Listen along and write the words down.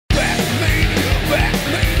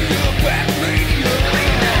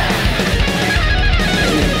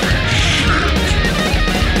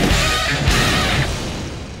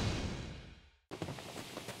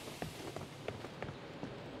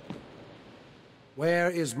Where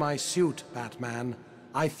is my suit, Batman?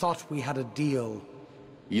 I thought we had a deal.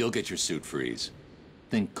 You'll get your suit, Freeze.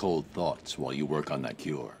 Think cold thoughts while you work on that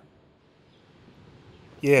cure.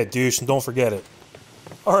 Yeah, douche, and don't forget it.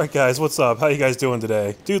 Alright guys, what's up? How you guys doing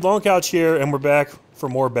today? Dude, Long Couch here, and we're back for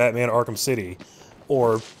more Batman Arkham City.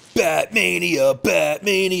 Or Batmania,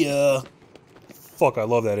 Batmania! Fuck, I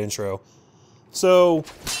love that intro. So,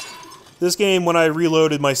 this game, when I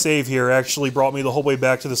reloaded my save here, actually brought me the whole way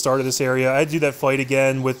back to the start of this area. I had to do that fight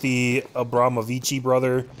again with the Abramovici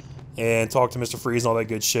brother, and talk to Mr. Freeze and all that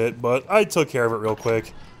good shit, but I took care of it real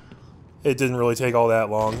quick. It didn't really take all that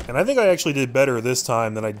long, and I think I actually did better this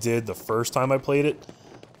time than I did the first time I played it.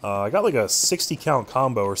 I got like a 60 count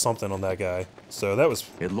combo or something on that guy, so that was...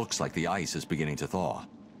 It looks like the ice is beginning to thaw.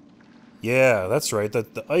 Yeah, that's right,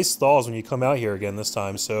 the ice thaws when you come out here again this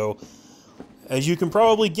time, so... As you can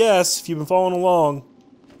probably guess, if you've been following along,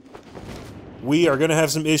 we are gonna have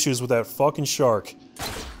some issues with that fucking shark.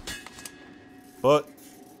 But,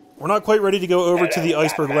 we're not quite ready to go over to the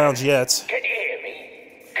Iceberg Lounge yet. Can you hear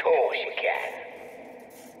me? Of course you can.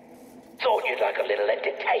 Thought you'd like a little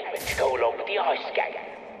entertainment to go along with the ice skate.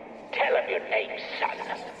 Tell him your name, son.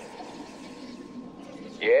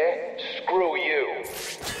 Yeah? Screw you.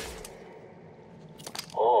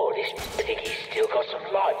 Oh, this piggy's still got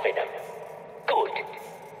some life in him. Good.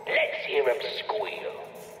 Let's hear him squeal.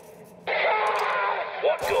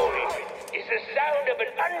 What you're hearing is the sound of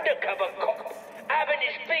an undercover cop having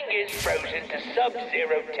his fingers frozen to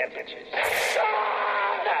sub-zero temperatures.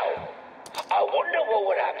 Now, I wonder what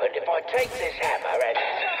would happen if I take this hammer and...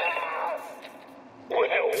 Well,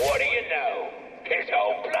 what do you know? His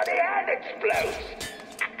whole bloody hand explodes.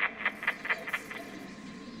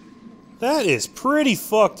 That is pretty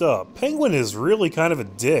fucked up. Penguin is really kind of a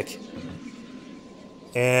dick.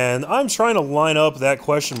 And I'm trying to line up that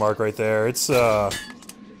question mark right there. It's,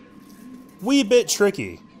 wee bit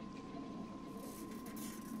tricky.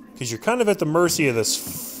 Because you're kind of at the mercy of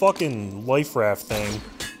this fucking life raft thing.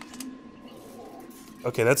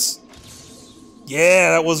 Okay, that's...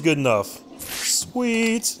 Yeah, that was good enough.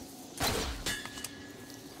 Sweet.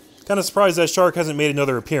 Kind of surprised that shark hasn't made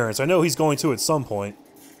another appearance. I know he's going to at some point.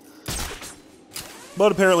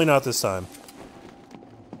 But apparently not this time.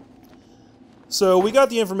 So, we got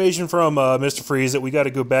the information from Mr. Freeze that we gotta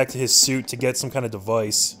go back to his suit to get some kind of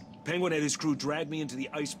device. Penguin and his crew dragged me into the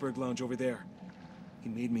Iceberg Lounge over there. He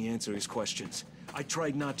made me answer his questions. I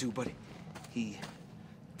tried not to, but he...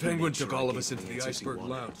 Penguin took all of us into the Iceberg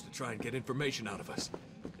Lounge to try and get information out of us.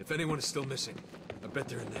 If anyone is still missing, I bet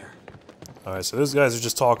they're in there. Alright, so those guys are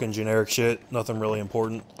just talking generic shit, nothing really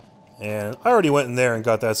important. And I already went in there and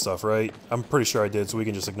got that stuff, right? I'm pretty sure I did, so we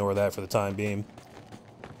can just ignore that for the time being.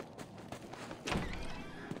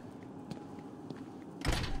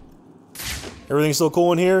 Everything still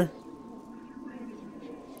cool in here?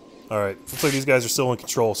 Alright, looks like these guys are still in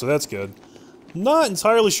control, so that's good. Not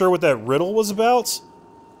entirely sure what that riddle was about.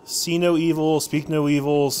 See no evil, speak no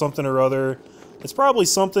evil, something or other. It's probably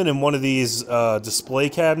something in one of these display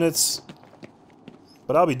cabinets.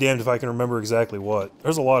 But I'll be damned if I can remember exactly what.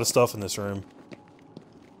 There's a lot of stuff in this room.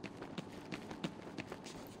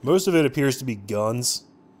 Most of it appears to be guns.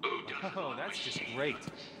 Oh, that's just great.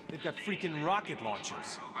 They've got freaking rocket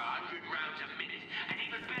launchers.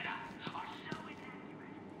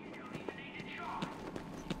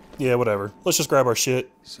 Yeah, whatever. Let's just grab our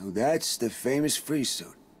shit. So that's the famous Freeze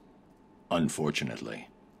suit. Unfortunately.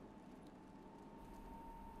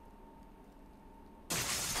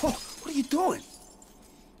 Oh, what are you doing?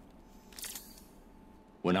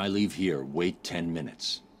 When I leave here, wait 10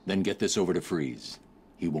 minutes. Then get this over to Freeze.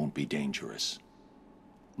 He won't be dangerous.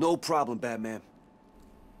 No problem, Batman.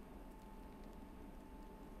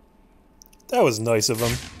 That was nice of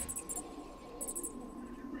him.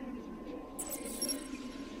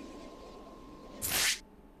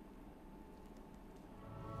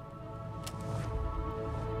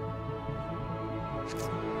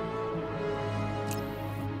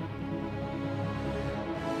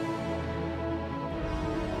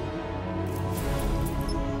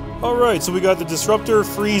 Alright, so we got the Disruptor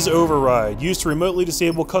Freeze Override, used to remotely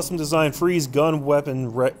disable custom-designed freeze gun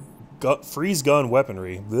weaponry.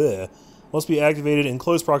 Blech. Must be activated in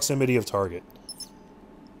close proximity of target.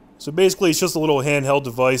 So basically, it's just a little handheld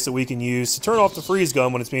device that we can use to turn off the freeze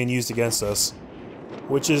gun when it's being used against us.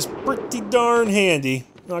 Which is pretty darn handy,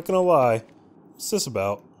 not gonna lie. What's this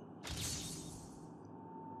about?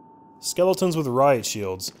 Skeletons with riot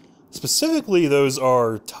shields. Specifically, those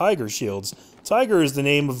are Tiger shields. Tiger is the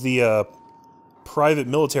name of the private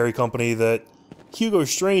military company that Hugo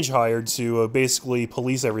Strange hired to basically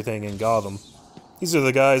police everything in Gotham. These are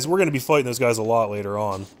the guys, we're going to be fighting those guys a lot later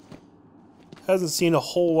on. Hasn't seen a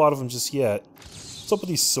whole lot of them just yet. What's up with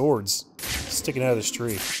these swords sticking out of this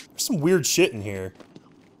tree? There's some weird shit in here.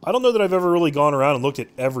 I don't know that I've ever really gone around and looked at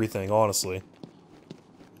everything, honestly.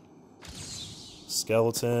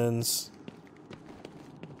 Skeletons.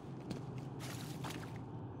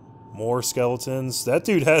 More skeletons. That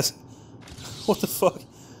dude has... What the fuck?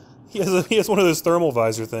 He has one of those thermal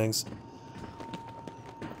visor things.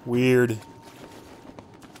 Weird.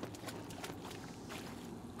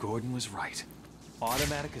 Gordon was right.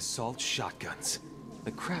 Automatic assault shotguns.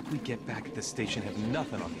 The crap we get back at the station have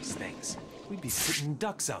nothing on these things. We'd be sitting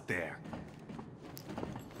ducks out there.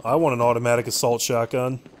 I want an automatic assault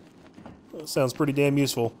shotgun. That sounds pretty damn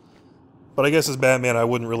useful. But I guess as Batman I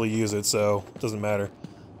wouldn't really use it, so it doesn't matter.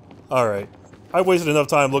 Alright. I've wasted enough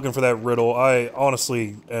time looking for that riddle. I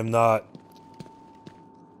honestly am not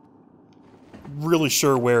really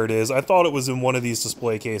sure where it is. I thought it was in one of these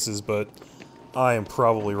display cases, but I am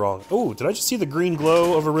probably wrong. Oh, did I just see the green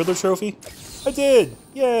glow of a Riddler trophy? I did!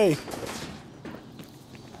 Yay!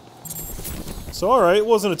 So alright, it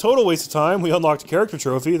wasn't a total waste of time. We unlocked a character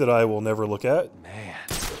trophy that I will never look at. Man,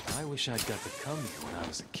 I wish I'd got to come here when I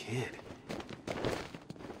was a kid.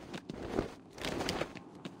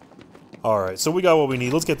 Alright, so we got what we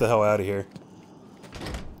need. Let's get the hell out of here.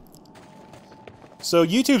 So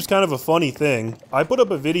YouTube's kind of a funny thing. I put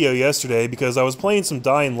up a video yesterday because I was playing some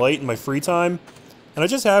Dying Light in my free time, and I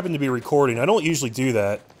just happened to be recording. I don't usually do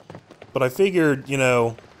that, but I figured, you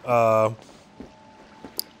know,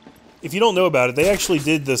 if you don't know about it, they actually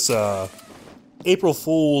did this April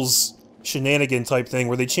Fool's shenanigan type thing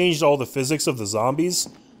where they changed all the physics of the zombies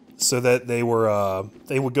so that they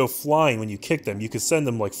would go flying when you kicked them. You could send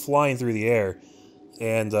them like flying through the air,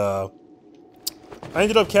 and I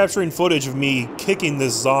ended up capturing footage of me kicking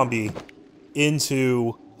this zombie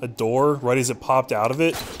into a door right as it popped out of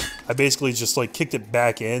it. I basically just like kicked it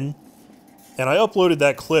back in, and I uploaded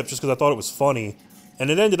that clip just because I thought it was funny,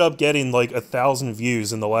 and it ended up getting like 1,000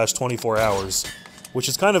 views in the last 24 hours, which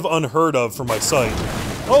is kind of unheard of for my site.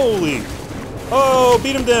 Holy! Oh,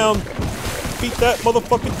 beat him down! Beat that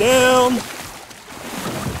motherfucker down!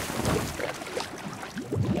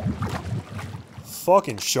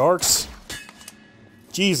 Fucking sharks.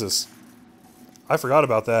 Jesus. I forgot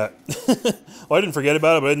about that. Well, I didn't forget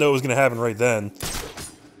about it, but I didn't know it was going to happen right then.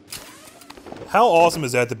 How awesome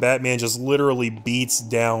is that the Batman just literally beats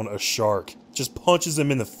down a shark? Just punches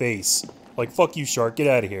him in the face. Like, fuck you, shark, get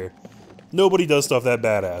out of here. Nobody does stuff that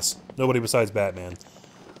badass. Nobody besides Batman.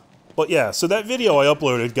 But yeah, so that video I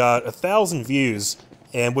uploaded got 1,000 views,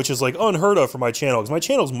 and which is like unheard of for my channel, because my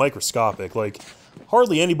channel's microscopic. Like,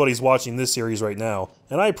 hardly anybody's watching this series right now,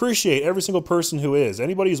 and I appreciate every single person who is.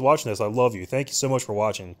 Anybody who's watching this, I love you. Thank you so much for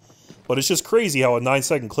watching. But it's just crazy how a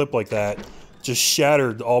 9-second clip like that just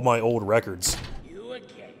shattered all my old records. You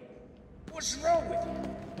again? What's wrong with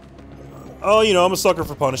you? Oh, you know, I'm a sucker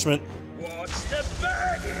for punishment. What's the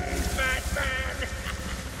burden, Batman?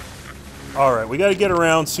 Alright, we gotta get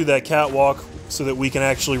around to that catwalk so that we can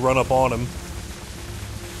actually run up on him.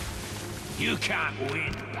 You can't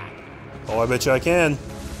win, Batman. Oh, I bet you I can.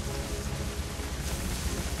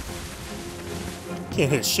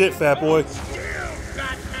 Can't hit shit, fat boy.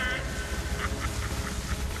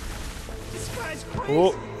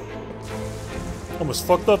 Oh. Almost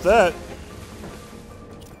fucked up that.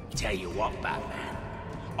 Tell you what, Batman.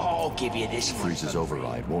 I'll give you this one. Freeze's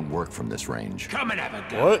override won't work from this range. Come and have a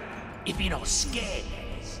go. What? If you're not scared,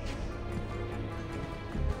 that is.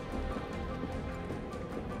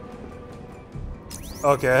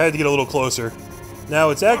 Okay, I had to get a little closer. Now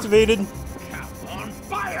it's activated. Come on,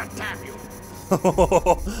 fire, damn you!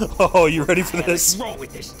 Oh, you ready for this? What's wrong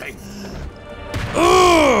with this thing?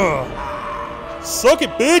 Ugh! Suck it,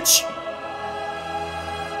 bitch!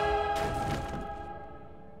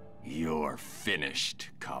 You're finished,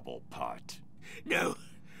 Cobblepot. No,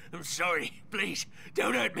 I'm sorry. Please,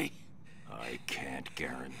 don't hurt me. I can't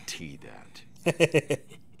guarantee that.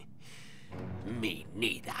 Me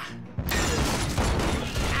neither.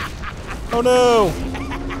 Oh no!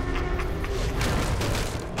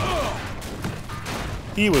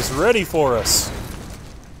 He was ready for us.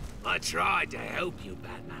 I tried to help you,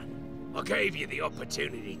 Batman. I gave you the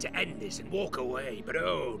opportunity to end this and walk away, but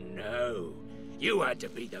oh no. You had to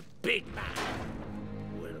be the big man.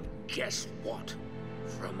 Well, guess what?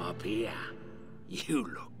 From up here, you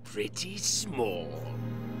look pretty small.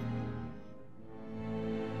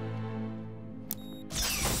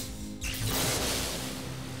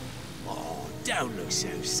 Oh, don't look so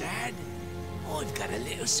sad. I've got a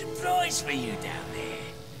little surprise for you down there.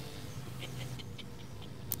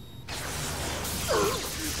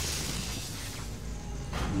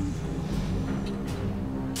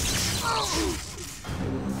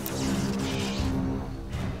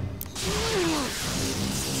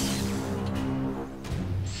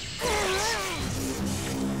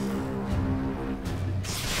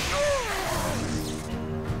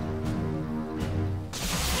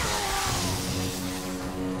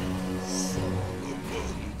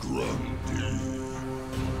 Grundy,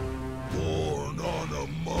 born on a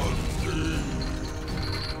Monday,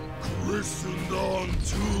 christened on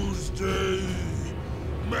Tuesday,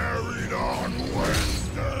 married on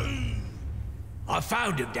Wednesday. I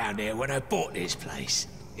found him down there when I bought this place.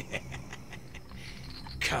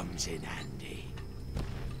 Comes in handy.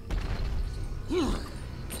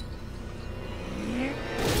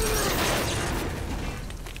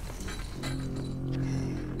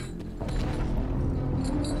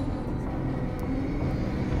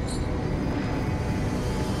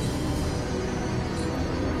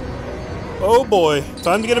 Oh boy,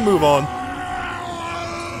 time to get a move on.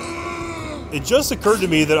 It just occurred to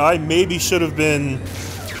me that I maybe should have been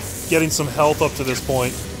getting some health up to this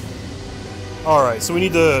point. Alright, so we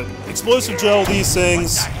need to explosive gel these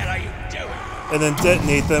things and then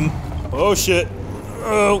detonate them. Oh shit.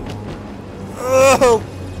 Oh. Oh.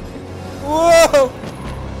 Whoa.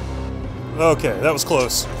 Okay, that was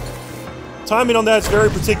close. Timing on that's very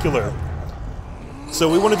particular. So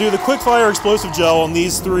we want to do the quickfire explosive gel on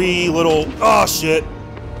these three little... Oh shit.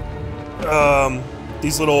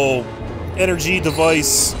 These little energy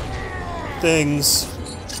device things.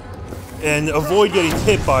 And avoid getting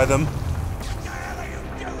hit by them.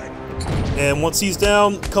 And once he's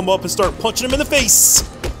down, come up and start punching him in the face!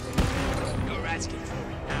 You're asking for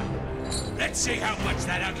it now. Let's see how much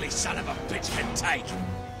that ugly son of a bitch can take.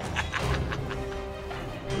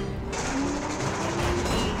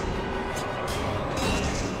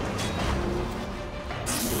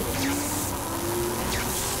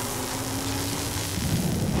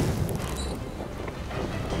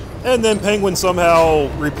 And then Penguin somehow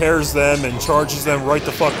repairs them and charges them right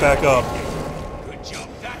the fuck back up. Good job,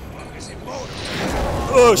 that bug is immortal.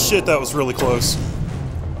 Oh shit, that was really close.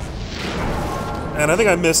 And I think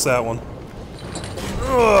I missed that one.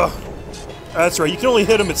 Ugh. That's right, you can only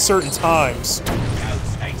hit them at certain times.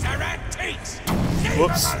 Those things are antiques.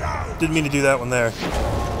 Whoops. Didn't mean to do that one there.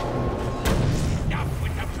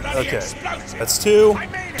 Okay, that's two. I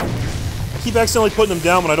keep accidentally putting them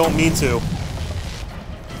down when I don't mean to.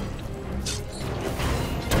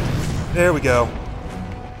 There we go.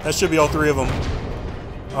 That should be all three of them.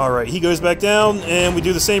 Alright, he goes back down, and we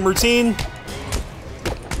do the same routine.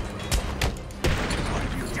 What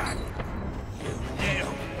have you done?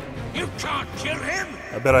 You can't kill him!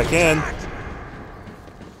 I bet I can.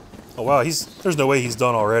 Oh wow, there's no way he's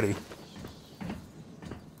done already.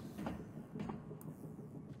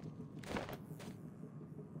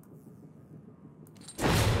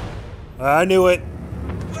 I knew it.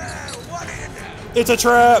 Well, what do you know? It's a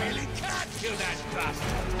trap! Really can't kill that bastard.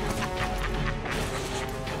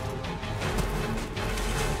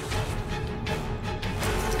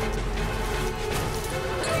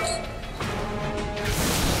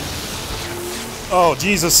 Oh,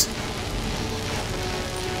 Jesus.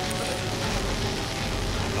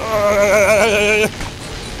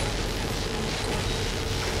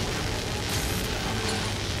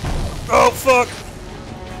 Oh, fuck.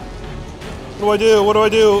 What do I do? What do I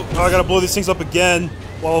do? Oh, I gotta blow these things up again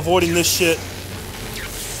while avoiding this shit.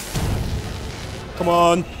 Come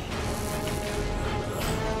on.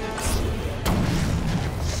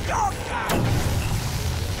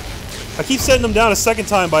 I keep setting them down a second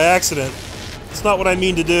time by accident. It's not what I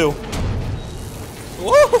mean to do.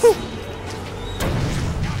 Woo!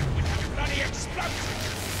 Bloody explosion!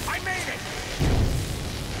 I made it!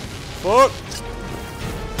 Fuck.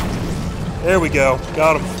 There we go.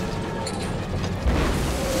 Got him.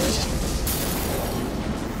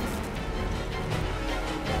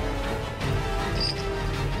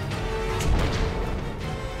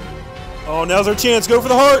 Oh, now's our chance. Go for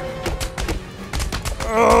the heart.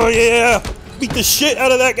 Oh, yeah. Beat the shit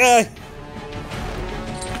out of that guy.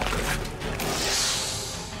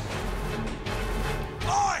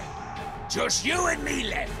 Boy! Just you and me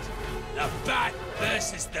left. The bat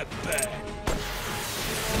versus the bird.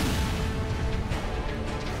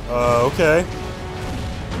 Okay.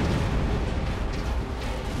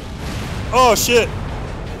 Oh, shit.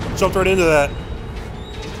 Jumped right into that.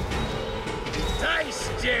 Stay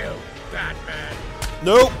still, Batman.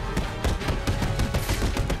 Nope.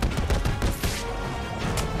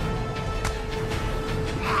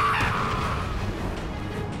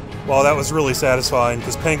 Wow, that was really satisfying,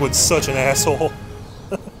 because Penguin's such an asshole.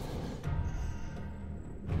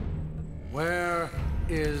 Where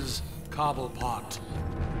is Cobblepot?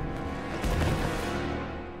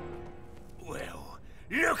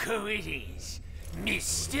 who it is,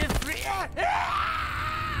 Mr.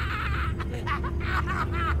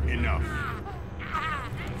 Enough.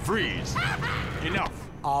 Freeze! Enough!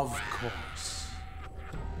 Of course.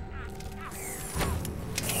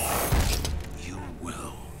 You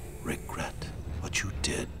will regret what you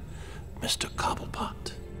did, Mr.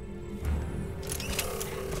 Cobblepot.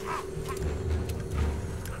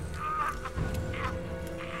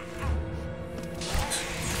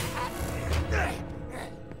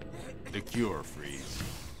 The cure, Freeze.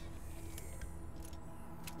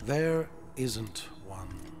 There isn't one.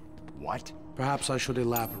 What? Perhaps I should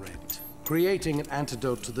elaborate. Creating an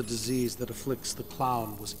antidote to the disease that afflicts the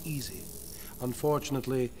clown was easy.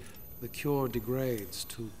 Unfortunately, the cure degrades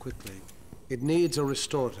too quickly. It needs a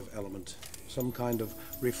restorative element, some kind of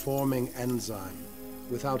reforming enzyme.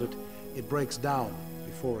 Without it, it breaks down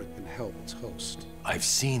before it can help its host. I've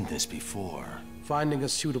seen this before. Finding a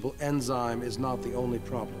suitable enzyme is not the only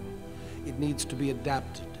problem. It needs to be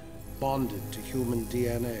adapted, bonded to human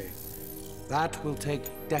DNA. That will take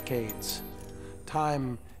decades.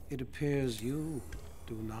 Time, it appears, you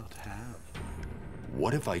do not have.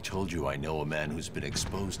 What if I told you I know a man who's been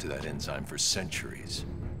exposed to that enzyme for centuries?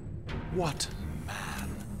 What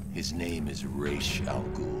man? His name is Ra's al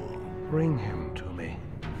Ghul. Bring him to me.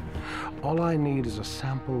 All I need is a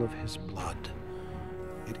sample of his blood.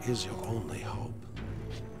 It is your only hope.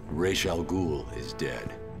 Ra's al Ghul is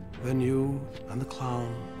dead. Then you and the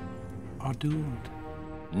clown are doomed.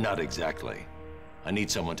 Not exactly. I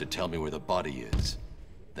need someone to tell me where the body is.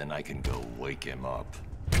 Then I can go wake him up.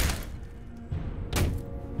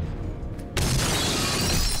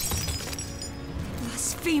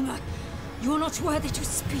 Blasphemer! You are not worthy to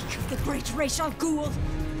speak of the great Ra's al Ghul.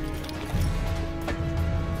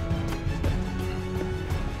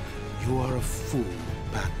 You are a fool,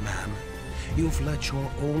 Batman. You've let your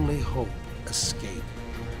only hope escape.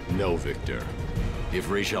 No, Victor. If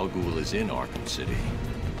Ra's al Ghul is in Arkham City,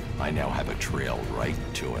 I now have a trail right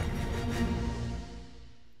to him.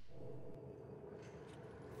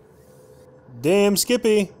 Damn,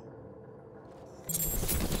 Skippy.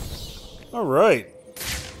 All right.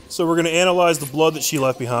 So we're going to analyze the blood that she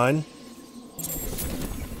left behind.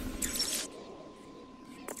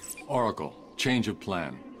 Oracle, change of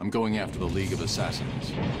plan. I'm going after the League of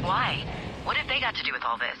Assassins. Why? What have they got to do with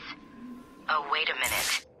all this? Oh, wait a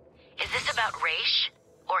minute. Is this about Ra's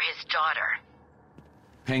or his daughter?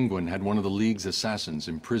 Penguin had one of the League's assassins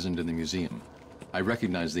imprisoned in the museum. I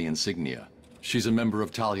recognize the insignia. She's a member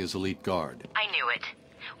of Talia's elite guard. I knew it.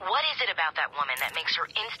 What is it about that woman that makes her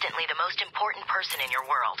instantly the most important person in your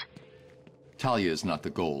world? Talia is not the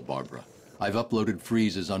goal, Barbara. I've uploaded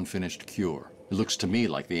Freeze's unfinished cure. It looks to me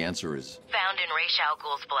like the answer is... found in Ra's al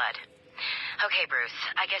Ghul's blood. Okay, Bruce,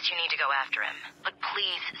 I guess you need to go after him. But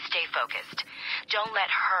please stay focused. Don't let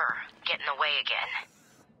her get in the way again.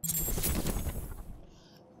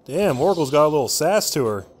 Damn, Oracle's got a little sass to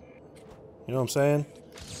her. You know what I'm saying?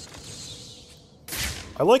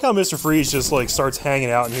 I like how Mr. Freeze just, like, starts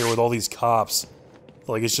hanging out in here with all these cops.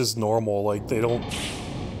 Like, it's just normal. Like, they don't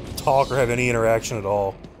talk or have any interaction at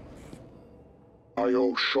all. Are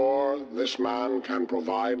you sure this man can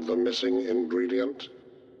provide the missing ingredient?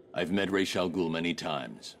 I've met Ra's al Ghul many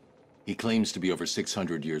times. He claims to be over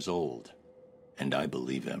 600 years old. And I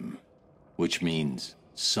believe him. Which means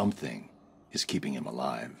something is keeping him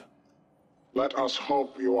alive. Let us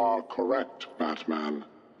hope you are correct, Batman.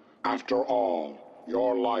 After all,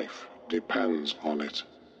 your life depends on it.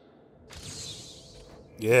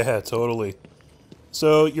 Yeah, totally.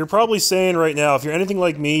 So, you're probably saying right now, if you're anything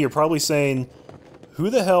like me, you're probably saying, who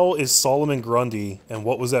the hell is Solomon Grundy, and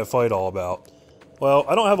what was that fight all about? Well,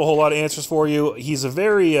 I don't have a whole lot of answers for you. He's a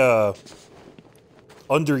very,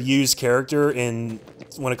 underused character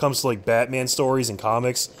when it comes to, like, Batman stories and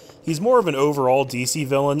comics. He's more of an overall DC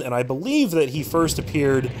villain, and I believe that he first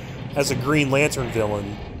appeared as a Green Lantern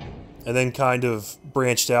villain, and then kind of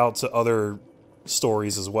branched out to other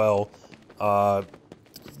stories as well.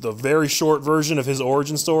 The very short version of his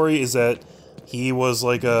origin story is that he was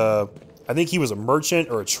like I think he was a merchant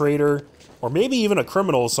or a trader, or maybe even a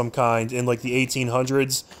criminal of some kind in like the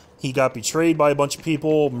 1800s. He got betrayed by a bunch of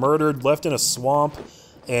people, murdered, left in a swamp,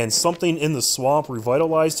 and something in the swamp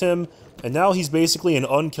revitalized him, and now he's basically an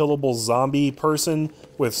unkillable zombie person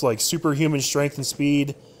with like superhuman strength and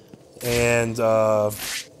speed, and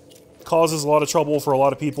causes a lot of trouble for a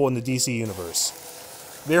lot of people in the DC universe.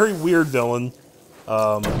 Very weird villain.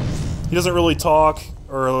 He doesn't really talk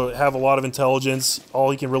or have a lot of intelligence.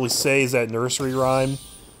 All he can really say is that nursery rhyme,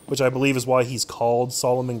 which I believe is why he's called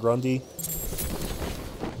Solomon Grundy.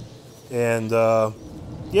 And,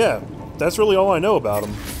 yeah, that's really all I know about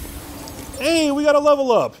him. Hey, we got a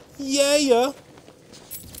level up! Yeah!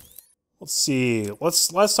 Let's see.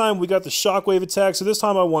 Last time we got the shockwave attack, so this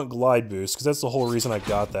time I want glide boost, because that's the whole reason I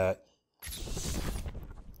got that.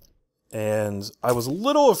 And I was a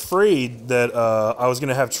little afraid that I was going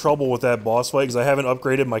to have trouble with that boss fight, because I haven't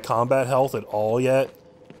upgraded my combat health at all yet.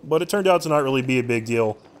 But it turned out to not really be a big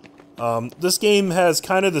deal. This game has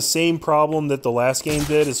kind of the same problem that the last game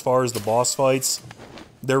did as far as the boss fights.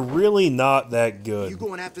 They're really not that good. You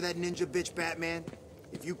going after that ninja bitch, Batman?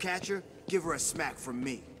 If you catch her, give her a smack from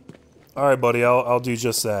me. Alright, buddy, I'll do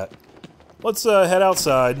just that. Let's head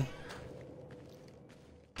outside.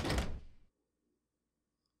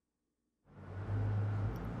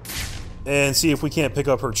 And see if we can't pick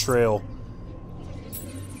up her trail.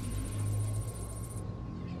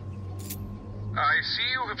 I see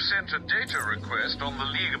you have sent a data request on the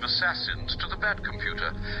League of Assassins to the Bat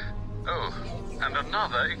computer. Oh, and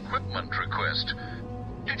another equipment request.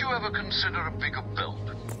 Did you ever consider a bigger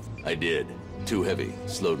build? I did. Too heavy.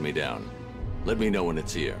 Slowed me down. Let me know when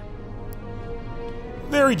it's here.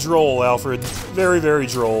 Very droll, Alfred. Very, very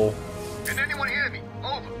droll. Can anyone hear me?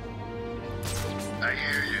 Over. I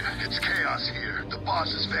hear you. It's chaos here. The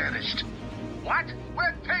boss has vanished. What?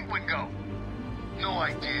 Where'd Penguin go? No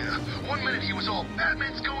idea. One minute he was all,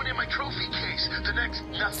 Batman's going in my trophy case. The next,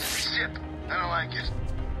 nothing. Zip. I don't like it.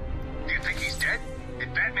 Do you think he's dead?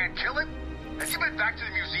 Did Batman kill him? Has he been back to the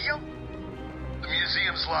museum? The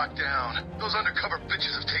museum's locked down. Those undercover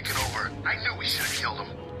bitches have taken over. I knew we should have killed them.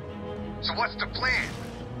 So what's the plan?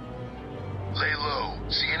 Lay low.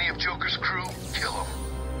 See any of Joker's crew? Kill them.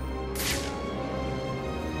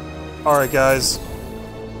 Alright, guys.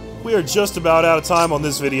 We are just about out of time on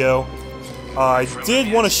this video. I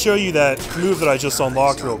did want to show you that move that I just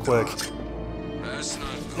unlocked real quick.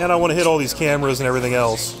 And I want to hit all these cameras and everything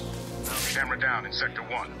else. Camera down in Sector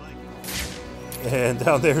 1. And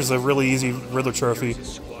down there's a really easy Riddler trophy.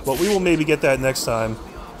 But we will maybe get that next time.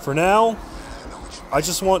 For now, I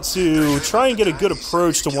just want to try and get a good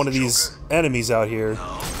approach to one of these enemies out here.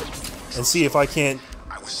 And see if I can't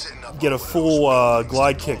get a full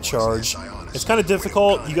glide kick charge. It's kind of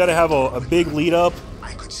difficult. You gotta have a big lead up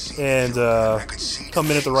and come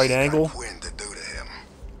in at the right angle.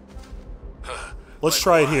 Let's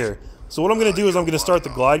try it here. So what I'm going to do is I'm going to start the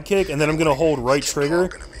glide kick, and then I'm going to hold right trigger,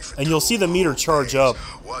 and you'll see the meter charge up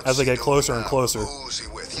as I get closer and closer.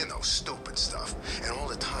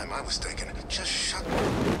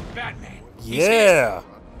 Yeah!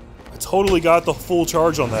 I totally got the full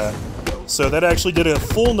charge on that. So that actually did a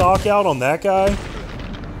full knockout on that guy,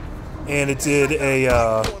 and it did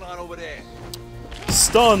a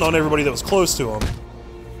stun on everybody that was close to him.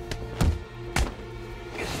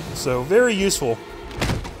 So very useful.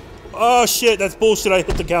 Oh shit, that's bullshit, I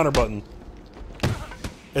hit the counter button.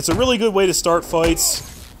 It's a really good way to start fights.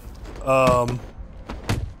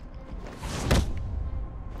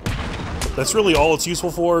 That's really all it's useful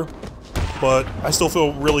for, but I still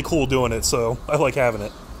feel really cool doing it, so I like having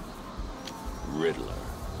it. Riddler,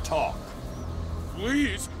 talk.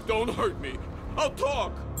 Please, don't hurt me. I'll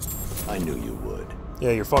talk. I knew you would.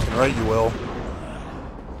 Yeah, you're fucking right, you will.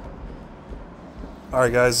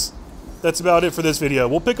 Alright guys, that's about it for this video.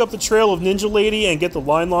 We'll pick up the trail of Ninja Lady and get the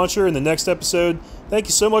line launcher in the next episode. Thank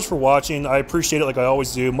you so much for watching. I appreciate it like I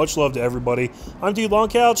always do. Much love to everybody. I'm Dude Long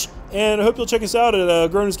Couch, and I hope you'll check us out at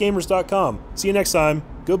GrownUpGamers.com. See you next time.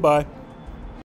 Goodbye.